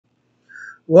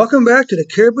Welcome back to the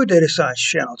Caribou Data Science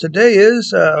channel. Today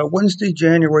is Wednesday,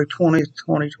 January 20th,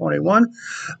 2021.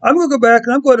 I'm going to go back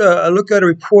and I'm going to look at a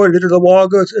report I did a little while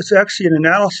ago. It's actually an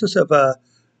analysis of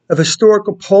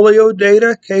historical polio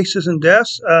data, cases and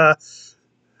deaths.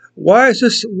 Why is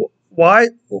this? Why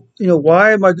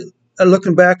am I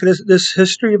looking back at this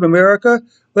history of America?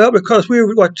 Well, because we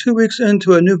were like 2 weeks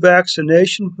into a new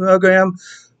vaccination program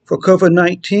for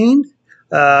COVID-19.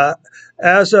 Uh,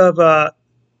 as of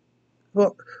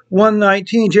well,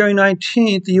 119, January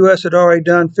 19th, the U.S. had already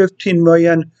done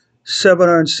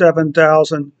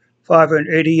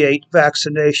 15,707,588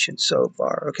 vaccinations so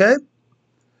far, okay?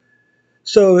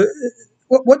 So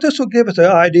what this will give us an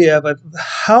idea of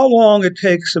how long it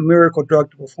takes a miracle drug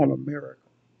to perform a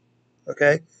miracle,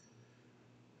 okay?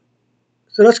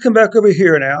 So let's come back over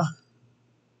here now.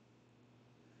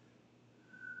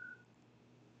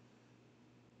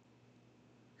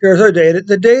 Here's our data.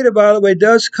 The data, by the way,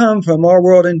 does come from Our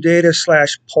World in Data /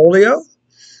 Polio.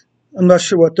 I'm not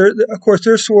sure what of course,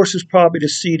 their source is probably the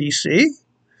CDC.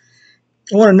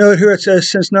 I want to note here it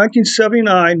says since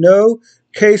 1979, no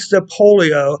cases of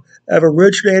polio have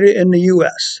originated in the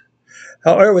U.S.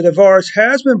 However, the virus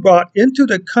has been brought into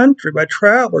the country by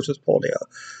travelers with polio.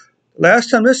 Last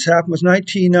time this happened was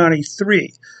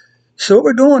 1993. So what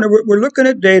we're doing, we're looking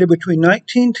at data between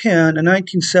 1910 and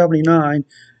 1979.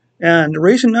 And the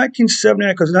reason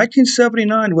 1979, because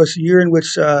 1979 was the year in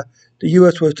which the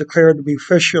U.S. was declared to be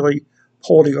officially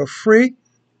polio-free.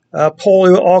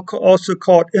 Polio, also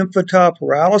called infantile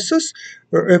paralysis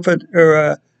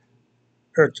or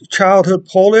childhood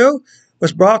polio,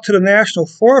 was brought to the national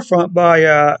forefront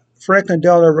by Franklin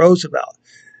Delano Roosevelt,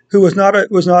 who was not a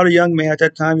young man at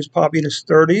that time. He was probably in his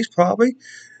 30s, probably,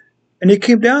 and he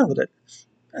came down with it.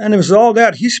 And it was all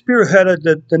that he spearheaded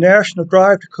the national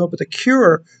drive to come up with a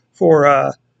cure for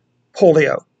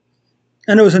polio.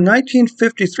 And it was in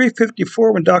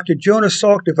 1953-54 when Dr. Jonas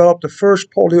Salk developed the first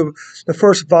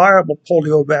viable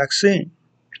polio vaccine.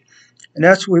 And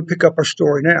that's where we pick up our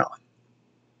story now.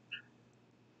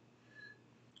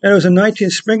 And it was in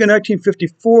spring of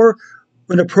 1954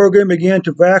 when the program began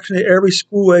to vaccinate every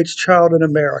school-age child in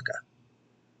America.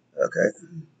 Okay.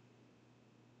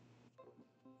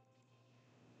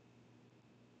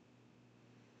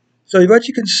 So what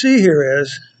you can see here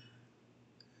is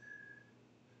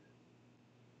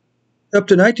up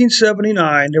to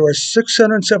 1979, there were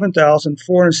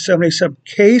 607,477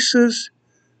 cases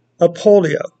of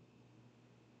polio.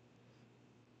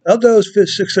 Of those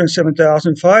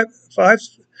 607,000,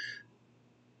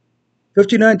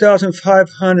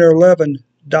 59,511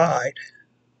 died.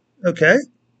 Okay?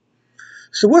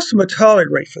 So what's the mortality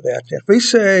rate for that? If we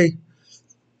say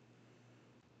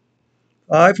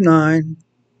 5.9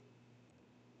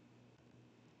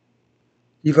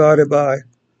 divided by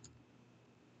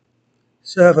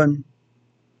 7.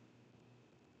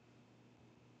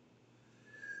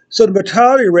 So the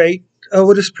mortality rate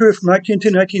over this period from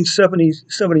 1910 to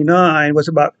 1979 was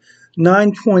about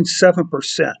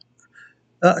 9.7%.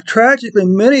 Tragically,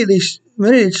 many of these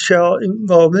children,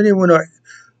 many were not,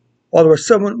 although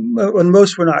when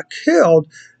most were not killed,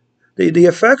 the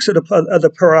effects of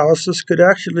the paralysis could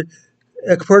actually,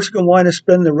 a person can wind up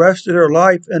spending the rest of their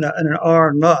life in an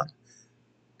iron lung,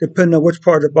 depending on which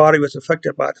part of the body was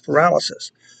affected by the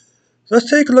paralysis. So let's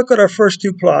take a look at our first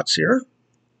two plots here.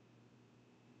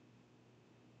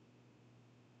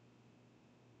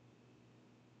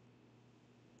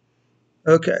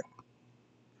 Okay.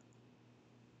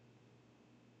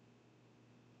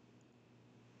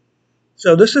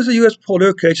 So this is the U.S.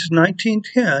 polio cases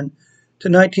 1910 to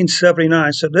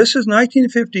 1979. So this is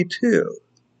 1952.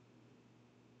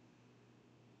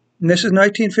 And this is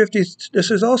 1950.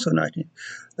 This is also 19.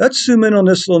 Let's zoom in on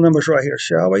this little numbers right here,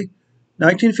 shall we?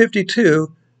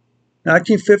 1952,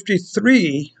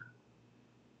 1953,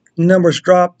 numbers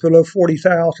dropped below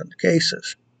 40,000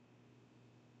 cases.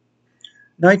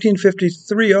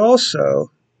 1953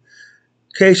 also,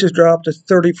 cases dropped to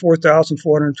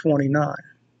 34,429.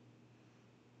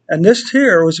 And this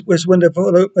here was when the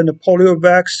polio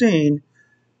vaccine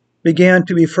began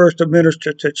to be first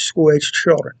administered to school-age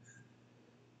children.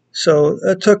 So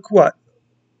it took what?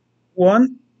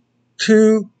 1,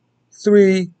 2,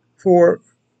 3, 4,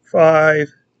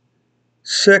 5,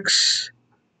 6,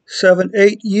 7,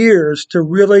 8 years to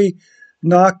really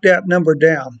knock that number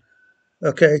down,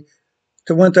 okay,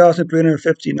 to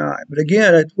 1,359. But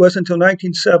again, it wasn't until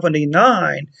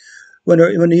 1979 when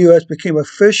the U.S. became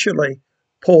officially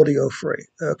polio-free,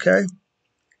 okay?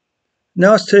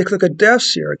 Now let's take a look at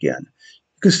deaths here again.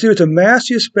 You can see there's a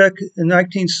massive spike in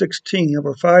 1916,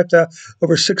 over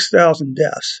 6,000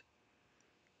 deaths.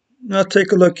 Now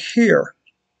take a look here.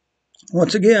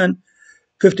 Once again,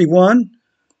 51,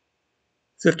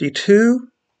 52,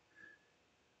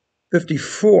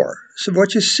 54. So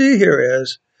what you see here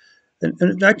is, in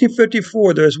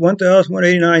 1954, there's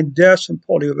 1,189 deaths from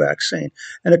polio vaccine.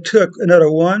 And it took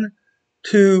another 1,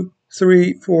 2,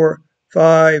 3, 4,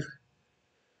 5,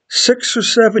 6 or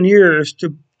 7 years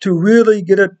to really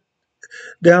get it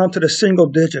down to the single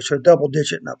digits or double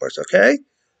digit numbers, okay?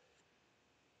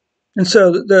 And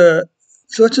so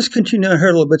so let's just continue on here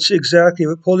a little bit, see exactly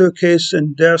what polio case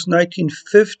and deaths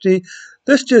 1950.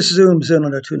 This just zooms in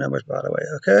on the two numbers, by the way,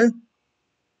 okay?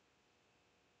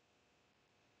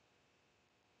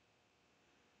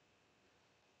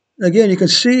 Again, you can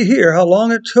see here how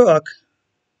long it took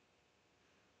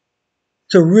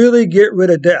to really get rid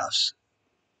of deaths,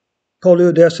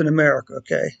 polio deaths in America,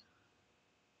 okay?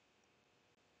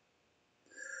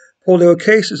 Polio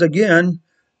cases, again,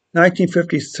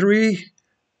 1953,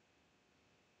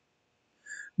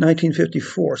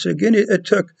 1954. So again, it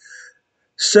took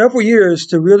several years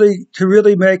to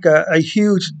really make a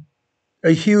huge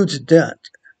dent.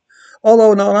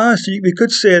 Although, in all honesty, we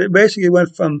could say it basically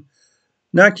went from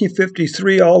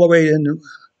 1953 all the way into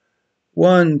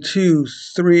 1, 2,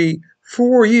 3,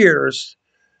 4 years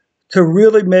to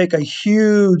really make a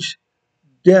huge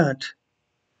dent,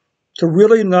 to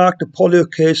really knock the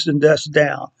polio cases and deaths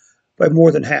down by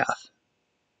more than half.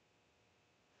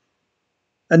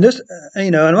 And this,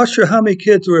 I'm not sure how many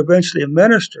kids were eventually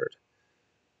administered,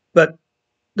 but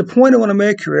the point I want to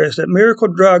make here is that miracle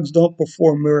drugs don't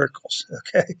perform miracles,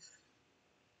 okay?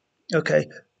 Okay.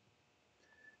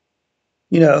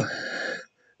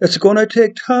 It's going to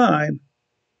take time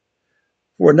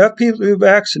for enough people to be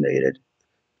vaccinated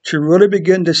to really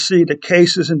begin to see the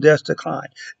cases and deaths decline.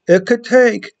 It could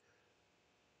take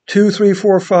 2, 3,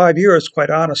 4, 5 years, quite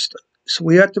honestly. So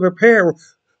we have to prepare.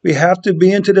 We have to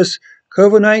be into this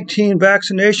COVID-19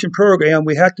 vaccination program.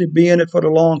 We have to be in it for the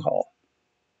long haul.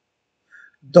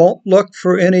 Don't look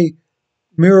for any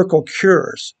miracle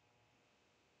cures.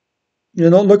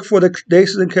 Don't look for the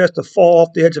cases and cases to fall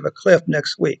off the edge of a cliff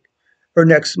next week or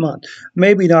next month.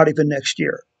 Maybe not even next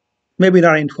year. Maybe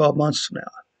not even 12 months from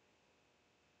now.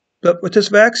 But with this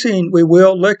vaccine, we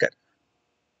will lick it.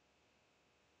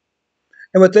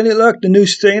 And with any luck, the new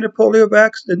strain of polio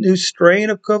vaccine, the new strain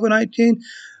of COVID-19,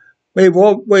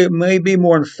 may be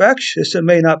more infectious. It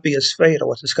may not be as fatal,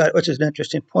 which is an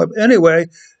interesting point. But anyway,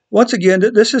 once again,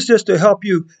 this is just to help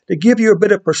you, to give you a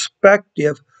bit of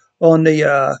perspective on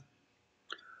the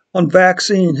on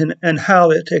vaccines and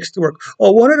how it takes to work.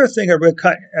 Oh, one other thing I'm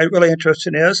really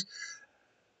interested in is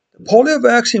the polio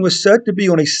vaccine was said to be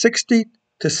only 60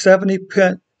 to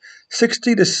 70%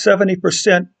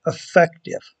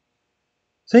 effective.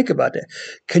 Think about that.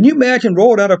 Can you imagine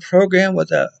rolling out a program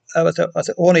with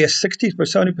only a 60 or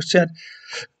 70%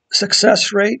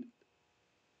 success rate?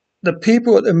 The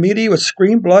people at the media would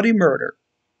scream bloody murder.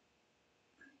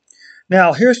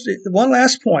 Now, here's the one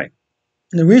last point.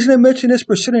 And the reason I mention this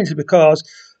percentage is because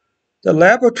the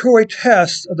laboratory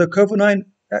tests of the COVID-19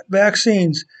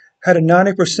 vaccines had a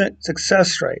 90%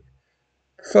 success rate.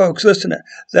 Folks, listen,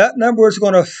 that number is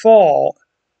going to fall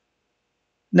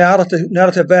now that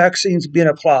the vaccine's being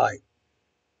applied.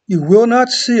 You will not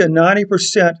see a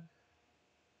 90%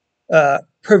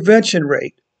 prevention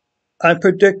rate. I'm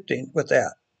predicting with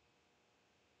that.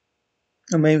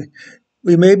 I mean,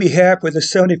 we may be happy with a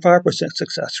 75%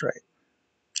 success rate.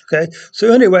 Okay,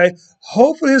 so anyway,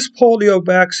 hopefully this polio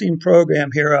vaccine program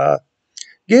here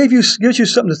gives you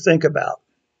something to think about.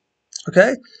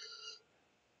 Okay,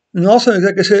 and also,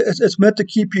 like I said, it's meant to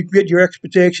get your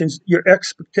expectations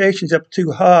up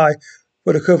too high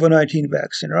for the COVID-19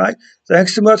 vaccine. All right,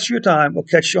 thanks so much for your time. We'll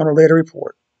catch you on a later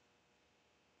report.